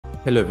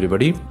Hello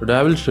everybody, today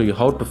I will show you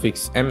how to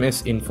fix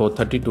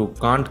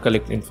msinfo32 can't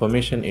collect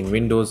information in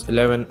Windows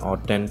 11 or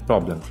 10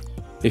 problem.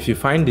 If you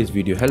find this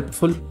video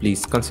helpful,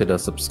 please consider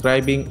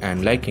subscribing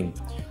and liking.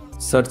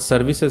 Search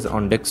services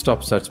on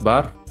desktop search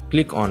bar,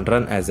 click on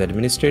Run as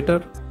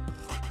Administrator.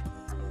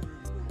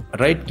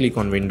 Right click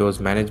on Windows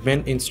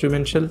Management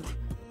Instrumental.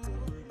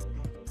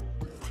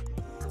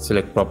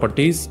 Select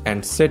Properties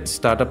and set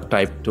Startup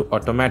Type to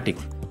Automatic.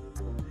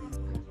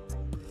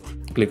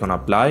 Click on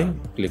Apply,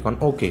 click on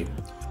OK.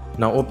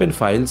 Now open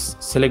Files,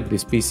 select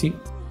this PC,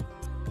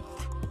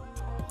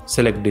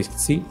 select Disk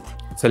C,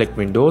 select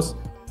Windows,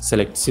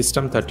 select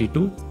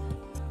System32,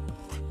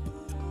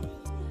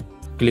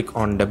 click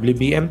on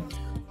WBM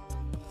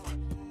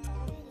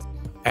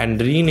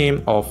and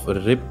rename of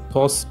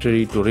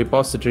repository to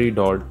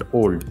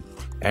repository.old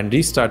and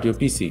restart your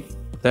PC.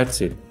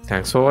 That's it.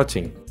 Thanks for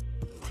watching.